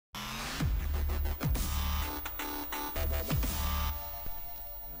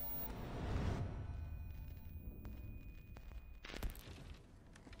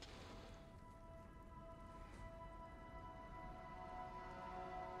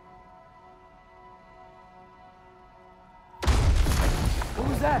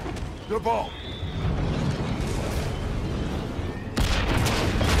that? The ball.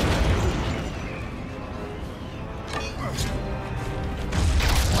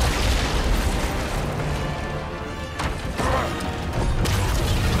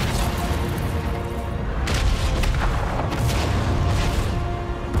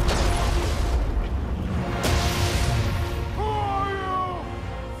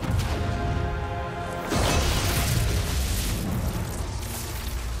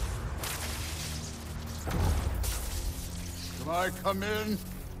 I come in?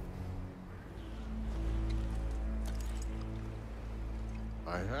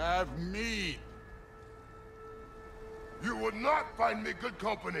 I have meat. You would not find me good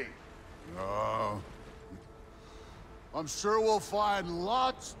company. No. I'm sure we'll find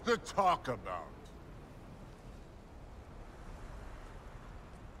lots to talk about.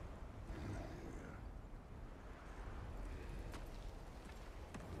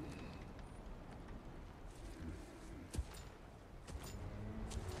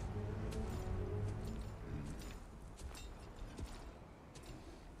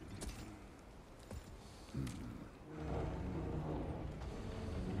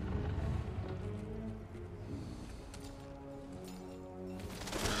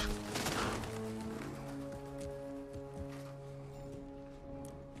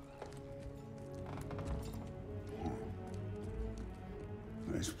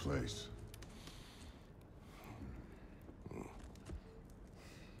 Nice place.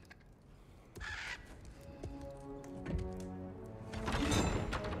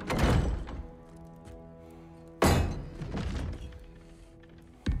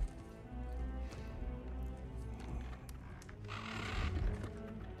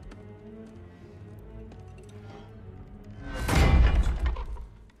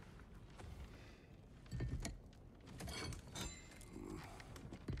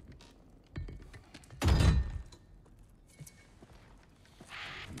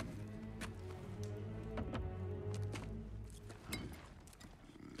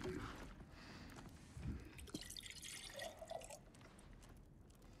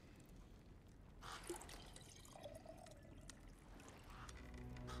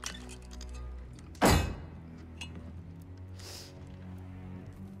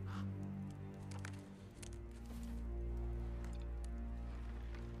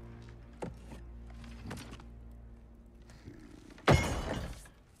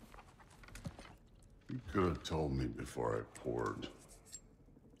 You could have told me before I poured.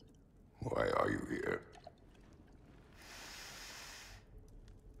 Why are you here?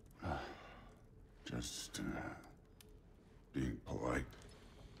 Just, being polite.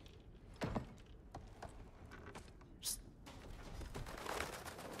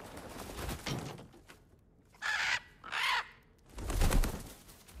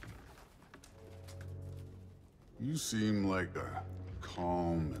 You seem like a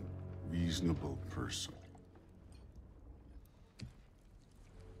calm and reasonable person.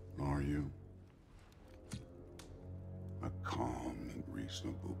 Are you? A calm and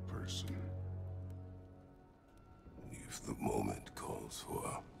reasonable person. If the moment calls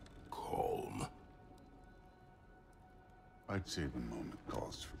for calm. I'd say the moment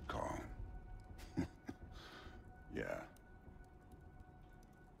calls for calm. Yeah.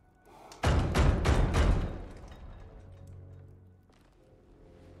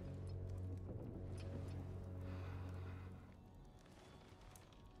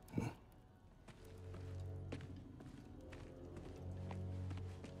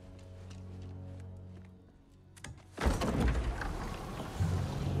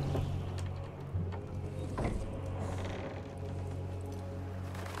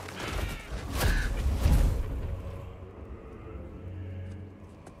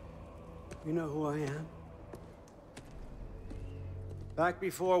 You know who I am? Back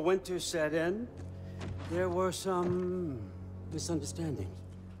before winter set in, there were some misunderstandings.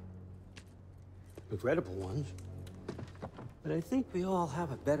 Regrettable ones. But I think we all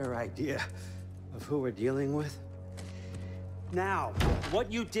have a better idea of who we're dealing with. Now,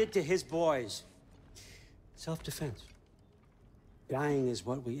 what you did to his boys. Self-defense. Dying is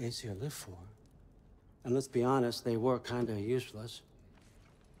what we Aesir live for. And let's be honest, they were kinda useless.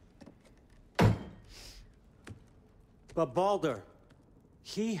 But Baldur,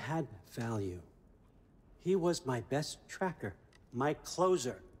 he had value. He was my best tracker, my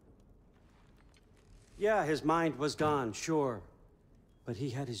closer. Yeah, his mind was gone, sure. But he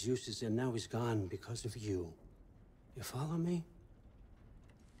had his uses, and now he's gone because of you. You follow me?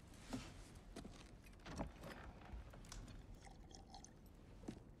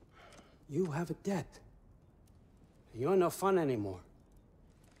 You have a debt. You're no fun anymore.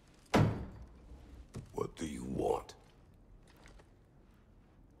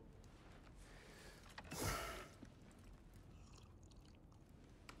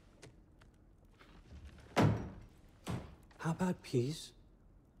 How about peace?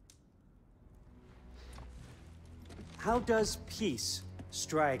 How does peace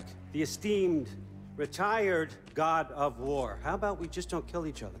strike the esteemed, retired god of war? How about we just don't kill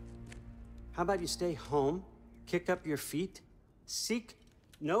each other? How about you stay home, kick up your feet, seek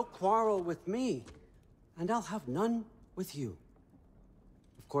no quarrel with me, and I'll have none with you.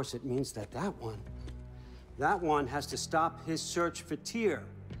 Of course, it means that that one has to stop his search for Tyr.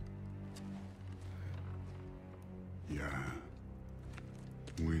 Yeah.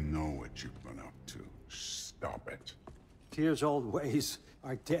 We know what you've been up to. Stop it. Tyr's old ways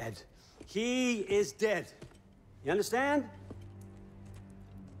are dead. He is dead. You understand?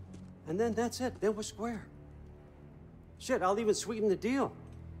 And then that's it. Then we're square. Shit, I'll even sweeten the deal.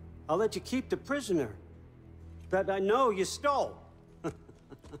 I'll let you keep the prisoner that I know you stole.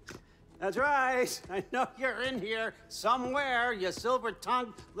 That's right. I know you're in here somewhere, you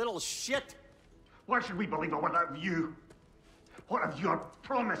silver-tongued little shit. Why should we believe a word out of you? What have your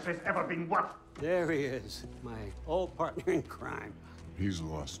promises ever been worth? There he is, my old partner in crime. He's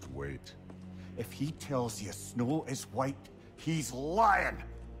lost weight. If he tells you snow is white, he's lying.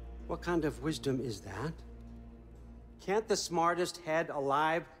 What kind of wisdom is that? Can't the smartest head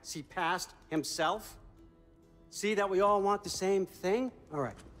alive see past himself? See that we all want the same thing? All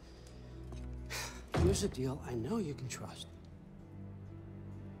right. Here's a deal I know you can trust.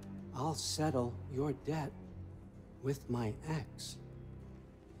 I'll settle your debt with my ex.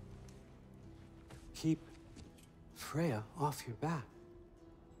 Keep Freya off your back.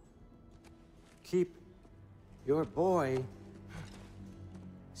 Keep your boy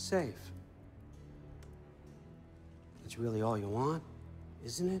safe. That's really all you want,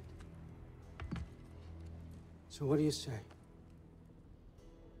 isn't it? So what do you say?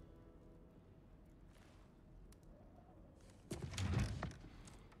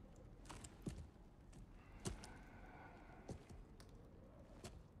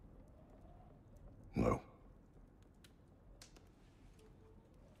 No.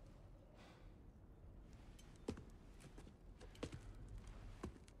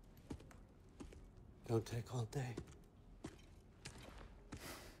 Don't take all day.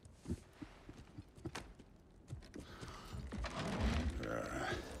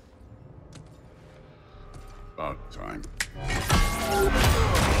 About time.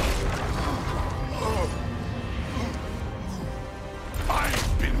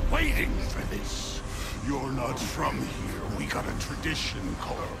 I've been waiting for this. You're not from here. We got a tradition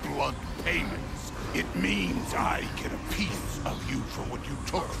called blood payments. It means I get a piece of you for what you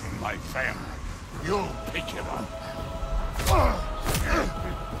took from my family. You'll pick it up.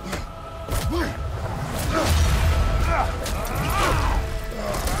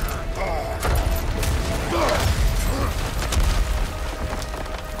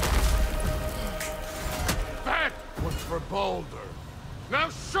 That was for Baldur. Now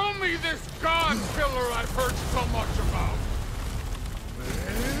show me this god killer I've heard so much about.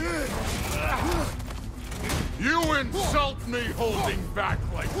 You insult me holding back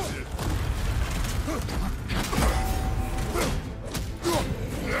like this.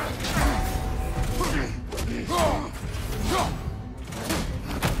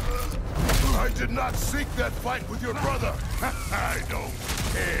 I did not seek that fight with your brother. I don't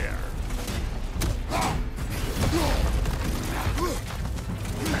care.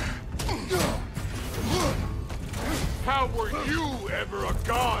 How were you ever a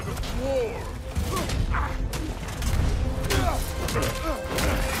god of war?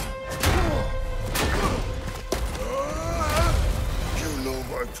 You know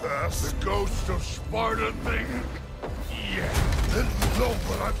my past. The ghost of Sparta thing? Yeah. Then you know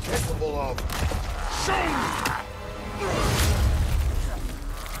what I'm capable of. Show me!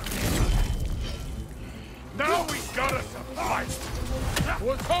 Now we got us a fight.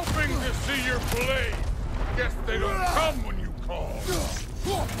 Was hoping to see your blade. Guess they don't come when you call.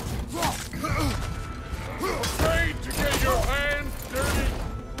 Afraid to get your hands dirty?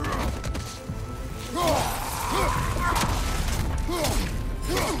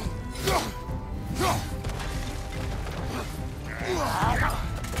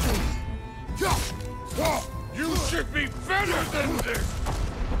 You should be better than this!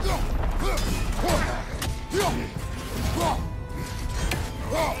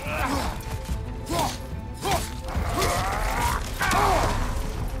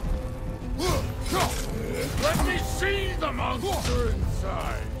 Let me see the monster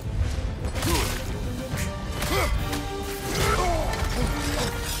inside!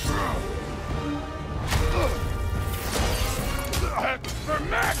 That's for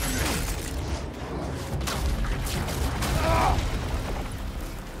Magnus!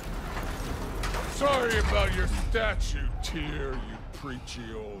 Sorry about your statue, Tyr, you preachy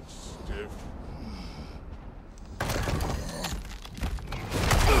old stiff.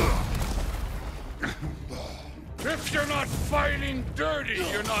 If you're not fighting dirty,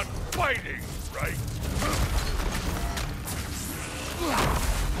 you're not fighting, right?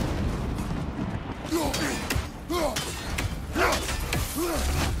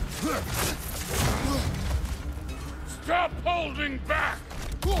 Stop holding back!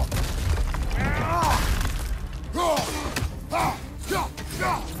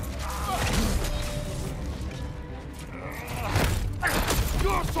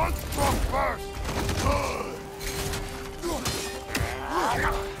 Your son struck first!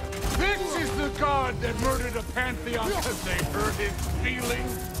 This is the god that murdered a pantheon because they hurt his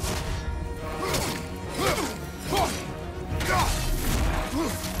feelings?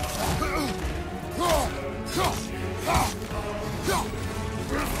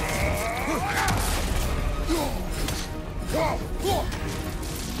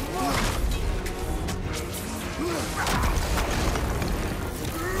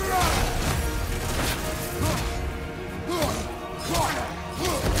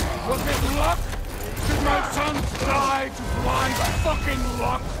 Was it luck? Did my sons die to blind fucking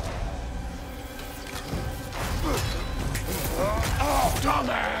luck?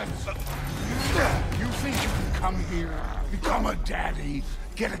 Dumbass! You think you can come here, become a daddy,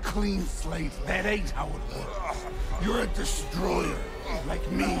 get a clean slate? That ain't how it works. You're a destroyer, like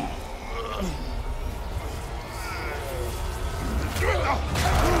me.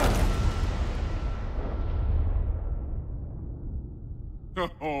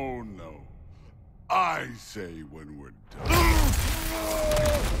 Oh no. I say when we're done.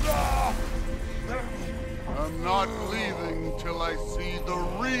 I'm not leaving till I see the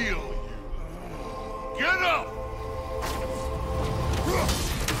real you. Get up!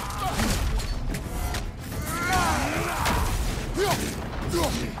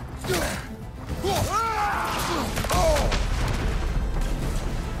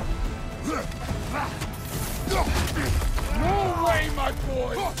 No way my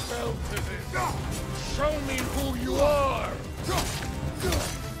boy fell to this! Show me who you are!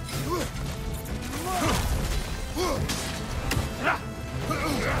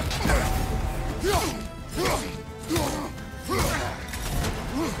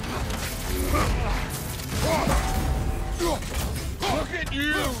 Look at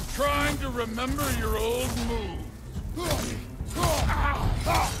you, trying to remember your old moves.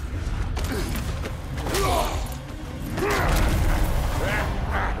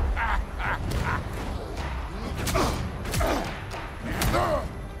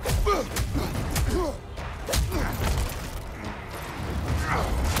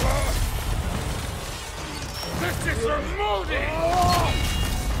 This is your movie!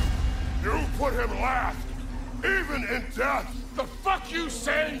 You put him last, even in death. The fuck you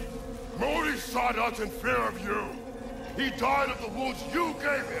say? Modi shot us in fear of you. He died of the wounds you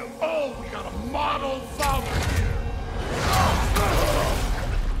gave him. Oh, we got a model father here.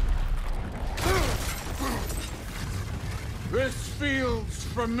 This feels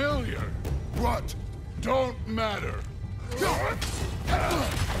familiar. What? Don't matter.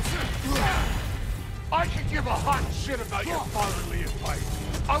 I could give a hot shit about your fatherly advice.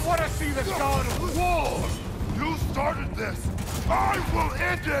 I want to see the god of war. You started this. I will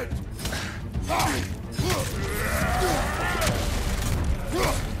end it.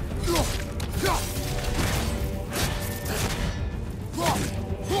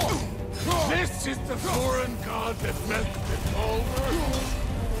 This is the foreign god that meant it over.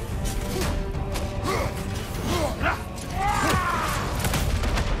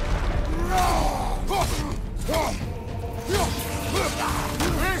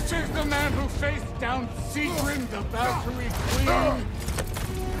 This is the man who faced down Sigrun, the Valkyrie Queen.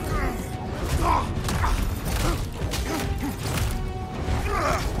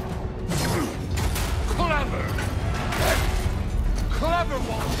 Clever. Clever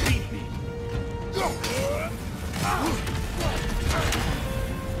won't beat me.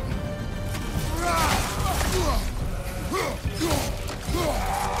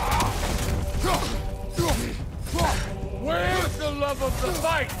 Where's the love of the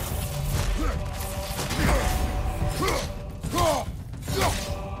fight?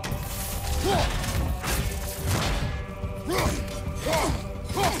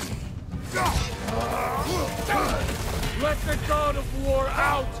 Let the god of war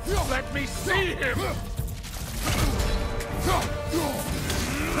out! Let me see him!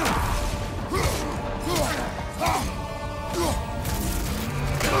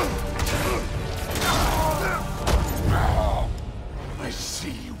 My son.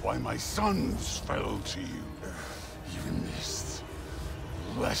 see why my sons fell to you. Even this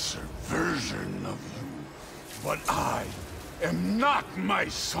lesser version of you. But I am not my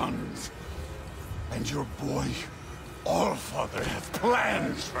sons. And your boy, Allfather, have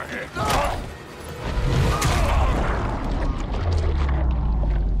plans for him.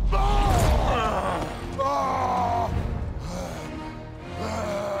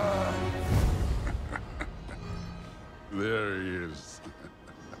 There he is.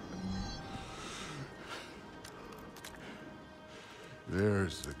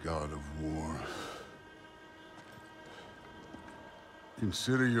 There's the god of war.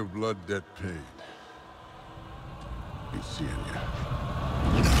 Consider your blood debt paid. Be seeing you.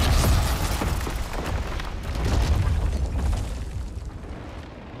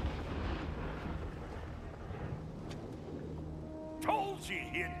 Told you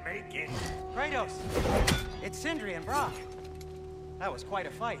he'd make it. Kratos! It's Sindri and Brock. That was quite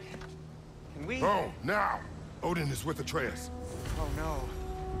a fight. Can we... Oh, now! Odin is with Atreus. Oh, no.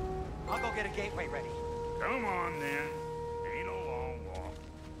 I'll go get a gateway ready. Come on, then. Ain't a long walk.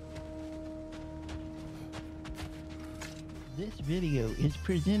 This video is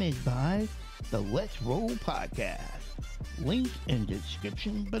presented by the Let's Roll Podcast. Link in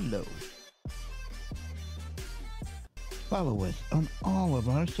description below. Follow us on all of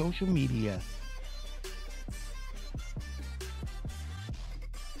our social media.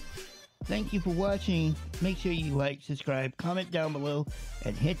 Thank you for watching. Make sure you like, subscribe, comment down below,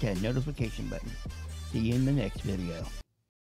 and hit that notification button. See you in the next video.